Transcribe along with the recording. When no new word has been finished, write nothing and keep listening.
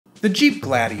The Jeep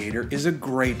Gladiator is a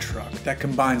great truck that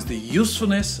combines the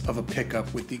usefulness of a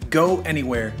pickup with the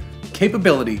go-anywhere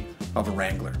capability of a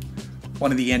Wrangler. One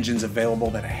of the engines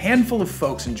available that a handful of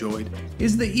folks enjoyed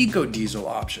is the EcoDiesel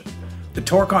option. The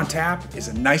torque on tap is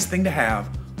a nice thing to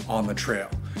have on the trail.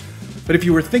 But if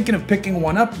you were thinking of picking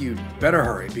one up, you'd better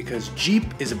hurry because Jeep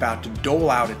is about to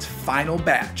dole out its final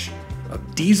batch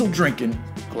of diesel-drinking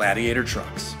Gladiator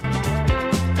trucks.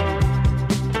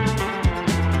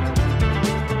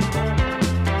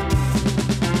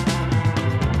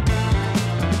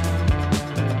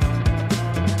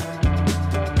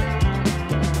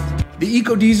 The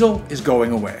EcoDiesel is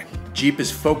going away. Jeep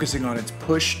is focusing on its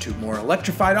push to more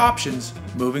electrified options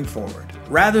moving forward.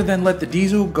 Rather than let the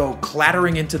diesel go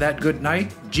clattering into that good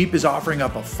night, Jeep is offering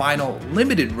up a final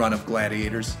limited run of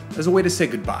Gladiators as a way to say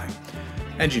goodbye.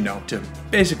 And to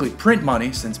basically print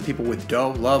money since people with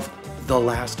dough love the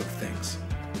last of things.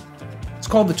 It's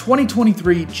called the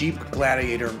 2023 Jeep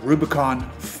Gladiator Rubicon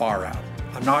FarOut.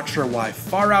 I'm not sure why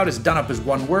FarOut is done up as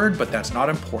one word, but that's not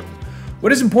important.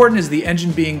 What is important is the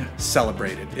engine being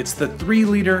celebrated. It's the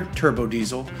 3-liter turbo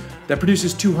diesel that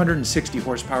produces 260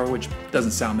 horsepower, which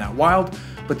doesn't sound that wild,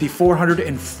 but the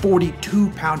 442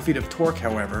 pound-feet of torque,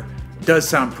 however, does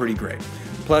sound pretty great.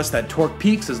 Plus, that torque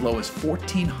peaks as low as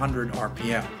 1400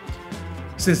 RPM.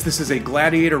 Since this is a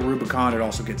Gladiator Rubicon, it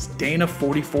also gets Dana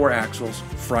 44 axles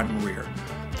front and rear,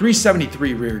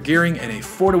 373 rear gearing, and a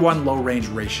 4:1 low-range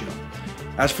ratio.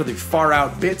 As for the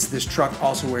FarOut bits, this truck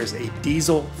also wears a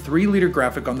diesel 3-liter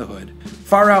graphic on the hood,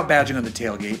 FarOut badging on the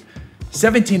tailgate,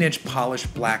 17-inch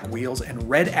polished black wheels, and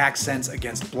red accents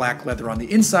against black leather on the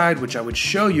inside, which I would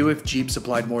show you if Jeep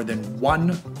supplied more than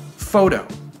one photo.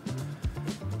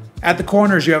 At the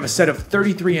corners, you have a set of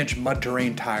 33-inch mud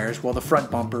terrain tires, while the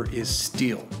front bumper is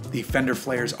steel. The fender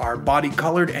flares are body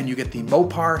colored, and you get the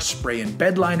Mopar spray-in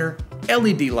bed liner,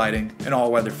 LED lighting, and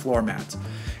all-weather floor mats.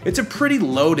 It's a pretty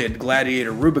loaded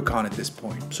Gladiator Rubicon at this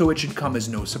point, so it should come as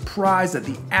no surprise that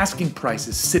the asking price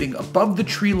is sitting above the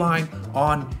tree line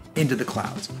on into the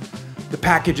clouds. The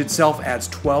package itself adds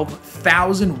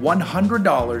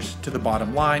 $12,100 to the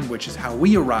bottom line, which is how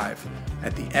we arrive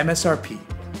at the MSRP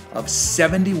of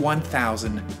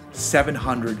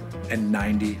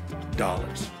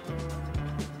 $71,790.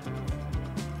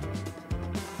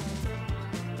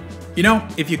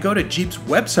 If you go to Jeep's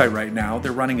website right now,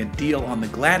 they're running a deal on the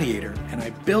Gladiator, and I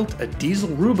built a diesel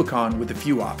Rubicon with a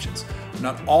few options.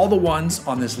 Not all the ones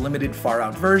on this limited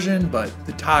FarOut version, but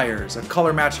the tires, a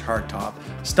color-matched hardtop,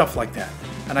 stuff like that.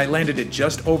 And I landed at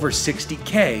just over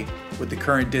 $60K with the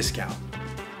current discount.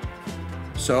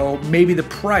 So maybe the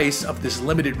price of this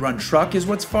limited run truck is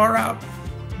what's FarOut.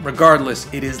 Regardless,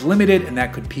 it is limited, and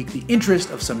that could pique the interest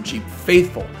of some Jeep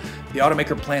faithful. The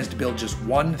automaker plans to build just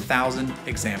 1,000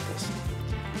 examples.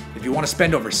 If you want to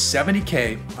spend over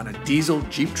 $70K on a diesel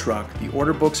Jeep truck, the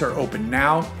order books are open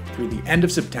now through the end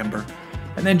of September,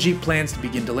 and then Jeep plans to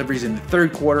begin deliveries in the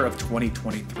third quarter of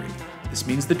 2023. This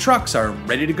means the trucks are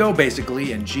ready to go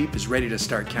basically, and Jeep is ready to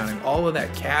start counting all of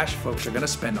that cash folks are going to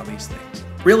spend on these things.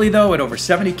 Really though, at over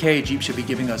 $70K, Jeep should be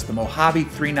giving us the Mojave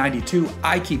 392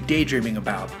 I keep daydreaming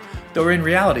about. Though in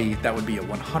reality, that would be a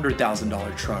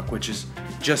 $100,000 truck, which is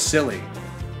just silly,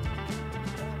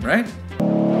 right?